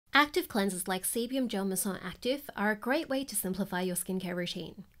Active cleansers like Sébium Gel Moussant Actif are a great way to simplify your skincare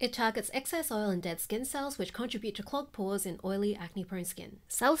routine. It targets excess oil and dead skin cells, which contribute to clogged pores in oily, acne-prone skin.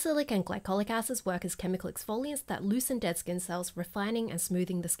 Salicylic and glycolic acids work as chemical exfoliants that loosen dead skin cells, refining and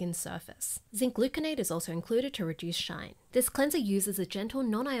smoothing the skin's surface. Zinc gluconate is also included to reduce shine. This cleanser uses a gentle,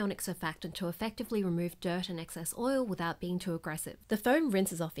 non-ionic surfactant to effectively remove dirt and excess oil without being too aggressive. The foam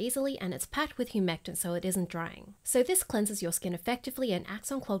rinses off easily and it's packed with humectants so it isn't drying. So this cleanses your skin effectively and acts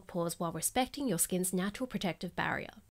on clogged pores while respecting your skin's natural protective barrier.